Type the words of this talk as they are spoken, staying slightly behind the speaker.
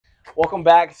Welcome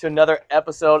back to another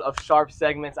episode of Sharp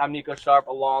Segments. I'm Nico Sharp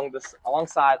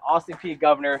alongside Austin Peay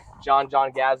Governor Jon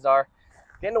Jon Gazdar.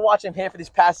 Getting to watch him hit for these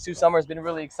past 2 summers has been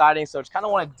really exciting. So just kind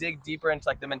of want to dig deeper into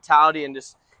the mentality and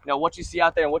just what you see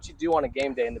out there and what you do on a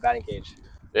game day in the batting cage.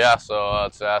 Yeah, so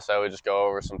today I said we just go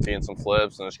over some tee and some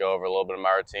flips and just go over a little bit of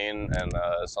my routine, and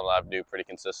it's something I do pretty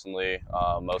consistently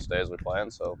most days we play in,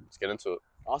 so let's get into it.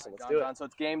 Awesome, let's do it. So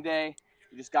it's game day.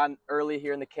 You just got early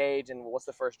here in the cage, and what's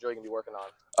the first drill you're going to be working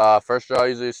on? First drill I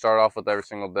usually start off with every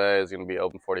single day is going to be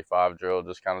open 45 drill,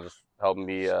 just helping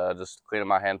me just cleaning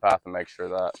my hand path and make sure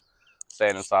that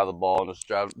staying inside the ball and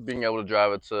just being able to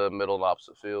drive it to middle and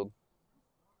opposite field.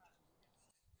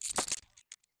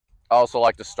 I also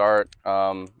like to start.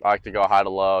 I like to go high to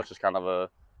low. It's just kind of a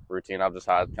routine I've just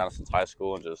had kind of since high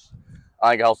school, and I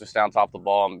think it helps me stay on top of the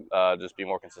ball and just be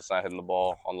more consistent at hitting the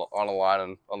ball on the line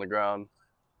and on the ground.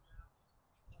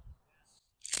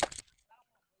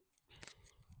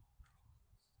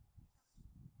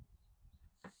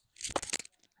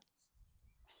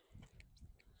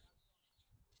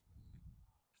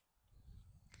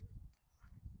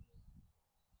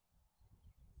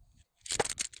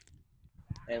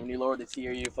 And when you lower the tee,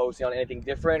 are you focusing on anything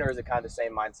different, or is it kind of the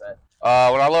same mindset?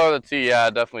 When I lower the tee, yeah,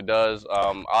 it definitely does.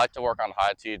 I like to work on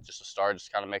high tee just to start,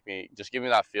 just kind of give me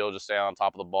that feel, just stay on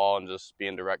top of the ball and just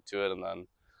being direct to it. And then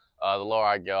the lower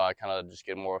I go, I kind of just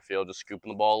get more feel, just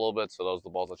scooping the ball a little bit. So those are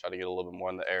the balls I try to get a little bit more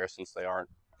in the air since they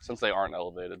aren't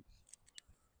elevated.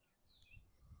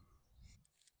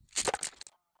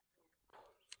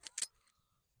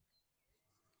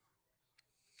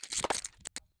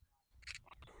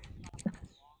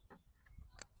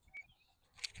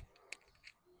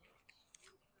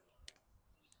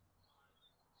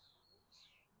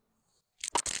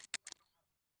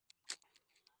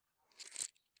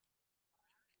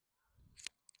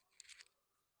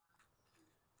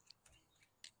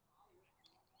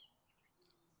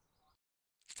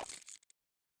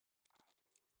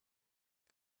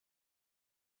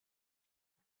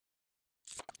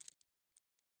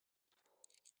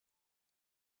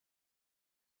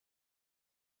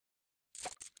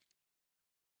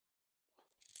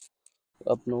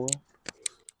 Up north.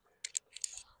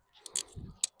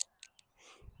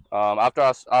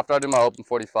 After I do my open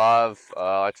 45,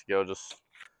 I like to go just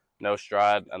no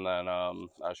stride, and then I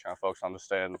just kind of focus on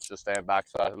just staying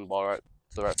backside and the ball right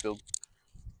to the right field.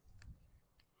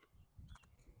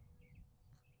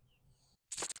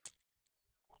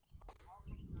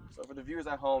 So for the viewers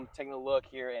at home, taking a look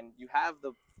here, and you have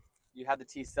the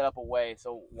tee set up away.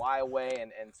 So why away?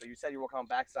 And so you said you're working on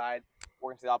backside,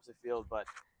 working to the opposite field, but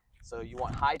so you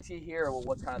want high tee here, or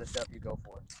what's kind of the setup you go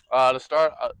for? To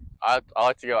start, I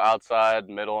like to go outside,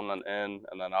 middle, and then in,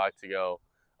 and then I like to go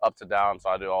up to down. So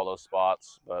I do all those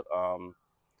spots. But I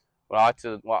like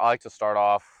to start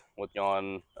off with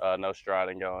going no stride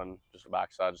and going just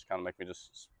backside. Just kind of make me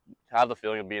just have the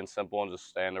feeling of being simple and just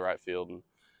stay in the right field and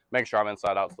make sure I'm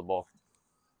inside out to the ball.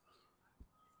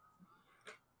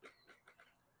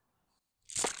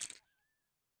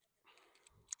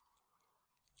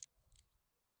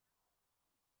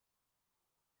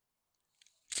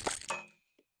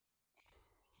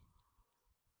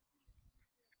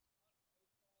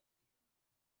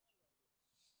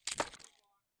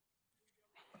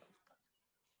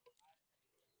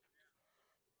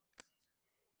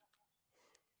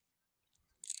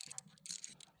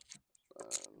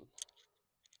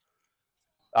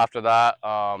 After that,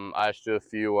 I just do a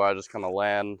few where I just kind of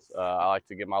land. I like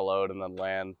to get my load and then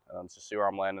land, to see where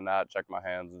I'm landing at, check my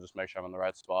hands, and just make sure I'm in the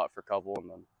right spot for a couple, and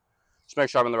then just make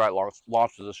sure I'm in the right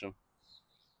launch position.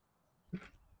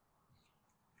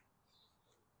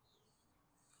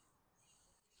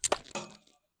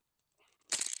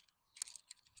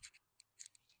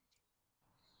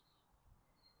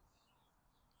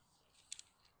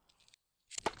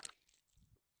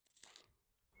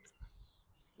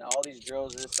 Now, all these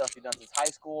drills, is this stuff you've done since high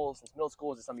school, since middle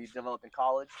school? Is it something you developed in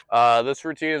college? This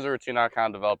routine is a routine I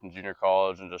kind of developed in junior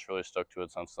college and just really stuck to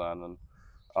it since then.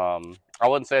 And I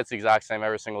wouldn't say it's the exact same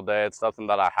every single day. It's nothing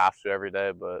that I have to every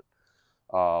day, but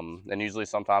and usually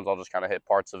sometimes I'll just kind of hit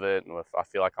parts of it. And if I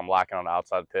feel like I'm lacking on an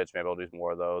outside pitch, maybe I'll do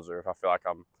more of those. Or if I feel like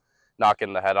I'm not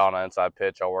getting the head on an inside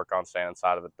pitch, I'll work on staying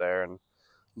inside of it there.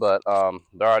 But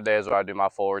there are days where I do my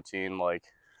full routine, like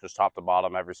just top to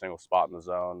bottom, every single spot in the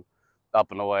zone, up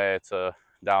and away to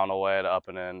down away to up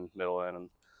and in, middle in, and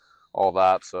all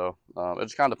that. So it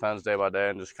just kind of depends day by day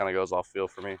and just kind of goes off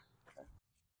field for me.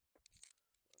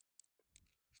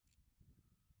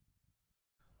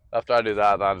 After I do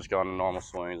that, then I just go into normal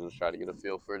swings and just try to get a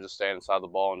feel for just staying inside the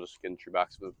ball and just getting true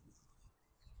back smooth.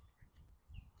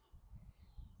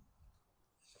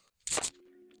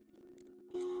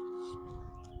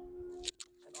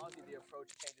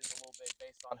 approach changes a little bit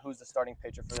based on who's the starting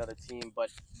pitcher for the other team. But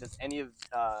does any of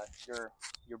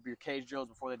your cage drills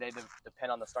before the day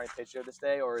depend on the starting pitcher this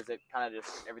day, or is it kind of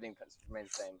just everything remains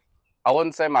the same? I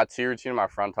wouldn't say my tee routine, my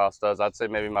front toss does. I'd say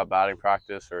maybe my batting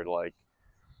practice or like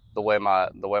the way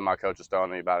my coach is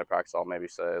throwing me batting practice. I'll maybe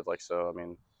say like so. I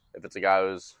mean, if it's a guy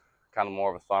who's kind of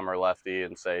more of a thumb or lefty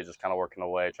and say just kind of working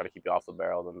away, try to keep you off the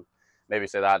barrel, then maybe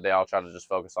say that day I'll try to just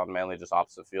focus on mainly just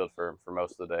opposite field for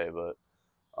most of the day. But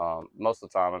most of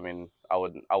the time, I mean, I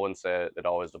wouldn't say it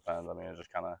always depends. I mean, it's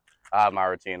just kind of I have my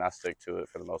routine, I stick to it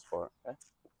for the most part. Okay.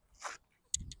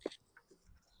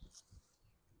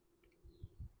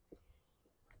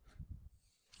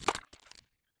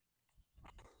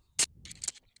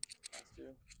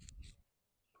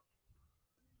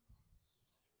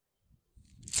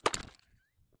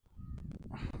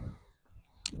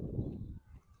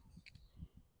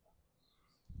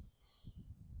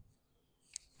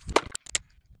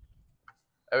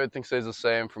 Everything stays the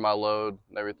same for my load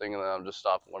and everything, and then I'm just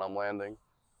stopping when I'm landing,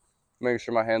 making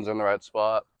sure my hands are in the right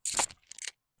spot,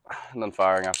 and then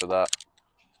firing after that.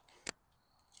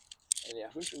 And yeah,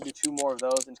 we can do 2 more of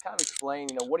those and kind of explain,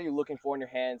 what are you looking for in your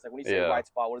hands? Like when you say right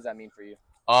spot, what does that mean for you?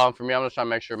 For me, I'm just trying to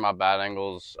make sure my bat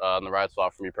angle's in the right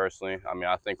spot for me personally. I mean,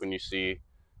 I think when you see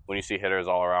hitters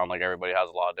all around, like everybody has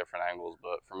a lot of different angles,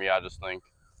 but for me, I just think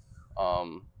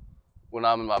when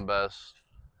I'm in my best,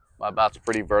 my bat's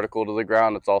pretty vertical to the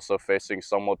ground. It's also facing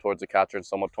somewhat towards the catcher and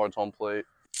somewhat towards home plate.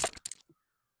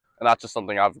 And that's just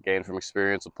something I've gained from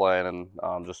experience of playing, and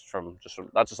that's just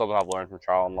something I've learned from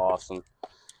trial and loss, that's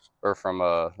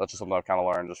just something I've kind of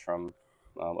learned just from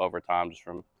over time, just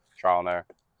from trial and error.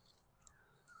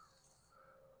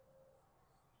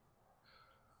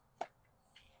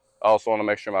 I also want to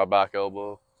make sure my back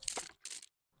elbow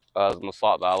is in the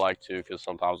slot that I like to, because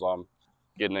sometimes I'm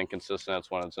getting inconsistent. It's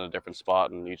when it's in a different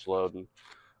spot in each load, and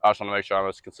I just want to make sure I'm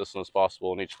as consistent as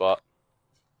possible in each spot.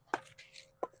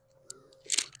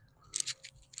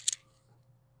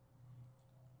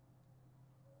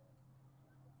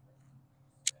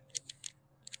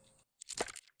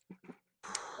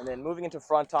 And then moving into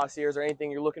front toss here, is there anything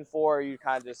you're looking for? Or are you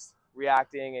kind of just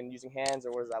reacting and using hands,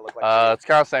 or what does that look like? It's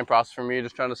kind of the same process for me,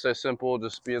 just trying to stay simple,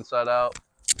 just be inside out.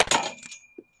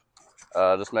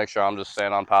 Just make sure I'm just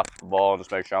staying on path of the ball and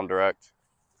just make sure I'm direct.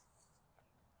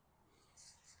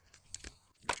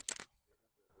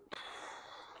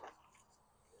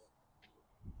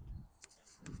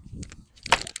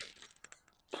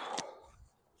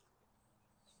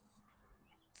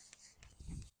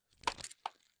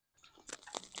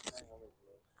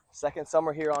 Second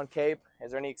summer here on Cape,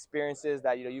 is there any experiences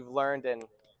that you've learned and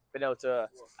been able to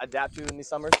adapt to in these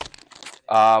summers?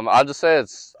 I'd just say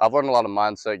I've learned a lot of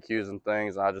mindset cues and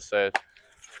things, and I just say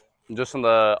just on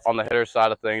the hitter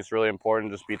side of things, it's really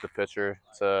important to just beat the pitcher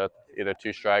to either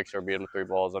 2 strikes or beat him to 3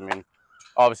 balls. I mean,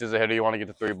 obviously as a hitter you want to get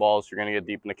to 3 balls, you're going to get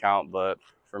deep in the count, but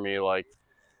for me, like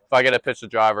if I get a pitch to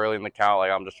drive early in the count,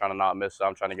 like I'm just trying to not miss it.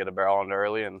 I'm trying to get a barrel in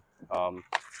early and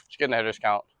just getting the hitter's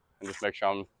count and just make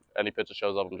sure any pitch that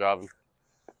shows up, I'm driving.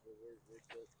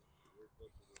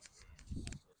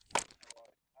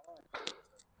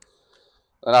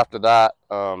 And after that,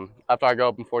 after I go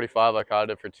up in 45 like I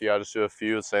did for T, I just do a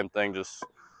few, the same thing, just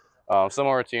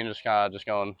similar routine, just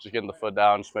getting the foot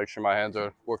down, just make sure my hands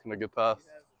are working a good path.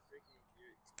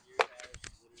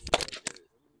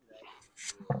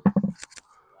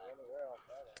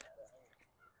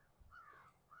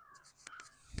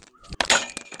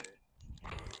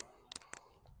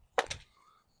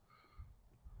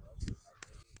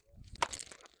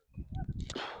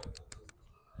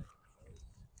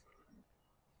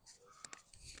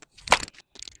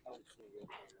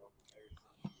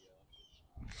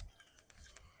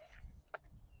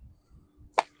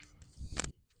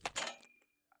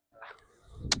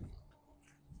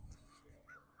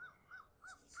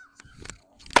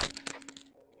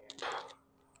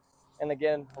 And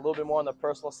again, a little bit more on the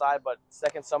personal side, but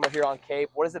second summer here on Cape,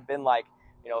 what has it been like,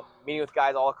 meeting with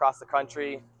guys all across the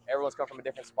country? Everyone's come from a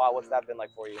different spot. What's that been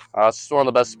like for you? It's just one of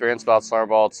the best experiences about summer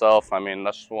ball itself. I mean,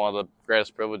 that's just one of the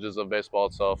greatest privileges of baseball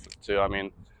itself, too. I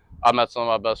mean, I met some of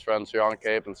my best friends here on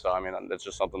Cape, and so, I mean, it's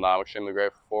just something that I'm extremely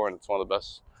grateful for, and it's one of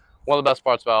the best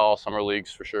parts about all summer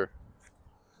leagues, for sure.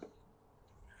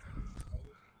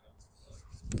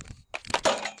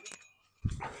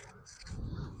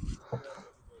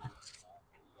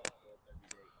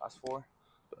 Last 4.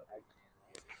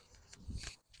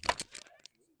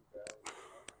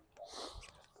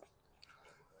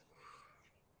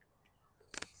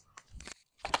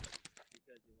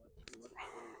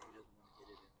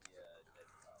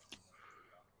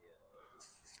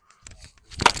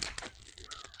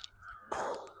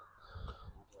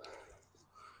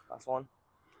 Last one.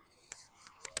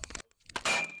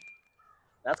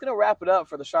 That's going to wrap it up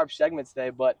for the Sharp segment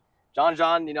today. But,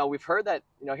 Jon, you know, we've heard that,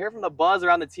 you know, hear from the buzz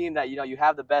around the team that, you know, you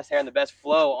have the best hair and the best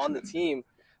flow on the team.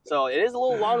 So it is a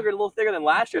little longer and a little thicker than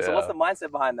last year. Yeah. So what's the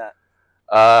mindset behind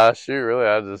that? Shoot, really,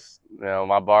 I just, you know,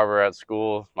 my barber at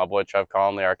school, my boy Trev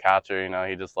Conley, our catcher, you know,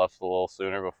 he just left a little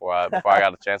sooner before I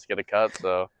got a chance to get a cut.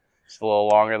 So just a little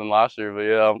longer than last year. But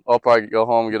yeah, I'll probably go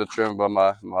home and get a trim by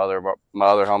my other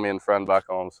homie and friend back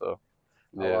home. So.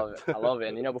 Yeah. I love it. I love it.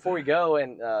 And, you know, before we go,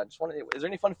 and is there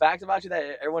any fun facts about you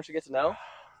that everyone should get to know?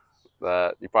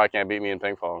 That you probably can't beat me in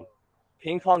ping pong.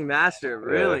 Ping pong master,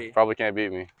 really? Yeah, probably can't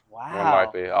beat me. Wow. More than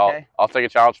likely. Okay. I'll take a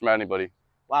challenge from anybody.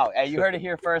 Wow. Hey, you heard it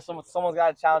here first. Someone's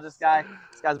got to challenge this guy.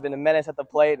 This guy's been a menace at the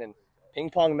plate, and ping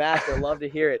pong master. Love to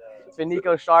hear it. It's been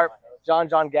Nico Sharp, Jon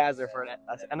Gazdar for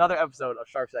another episode of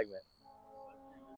Sharp Segment.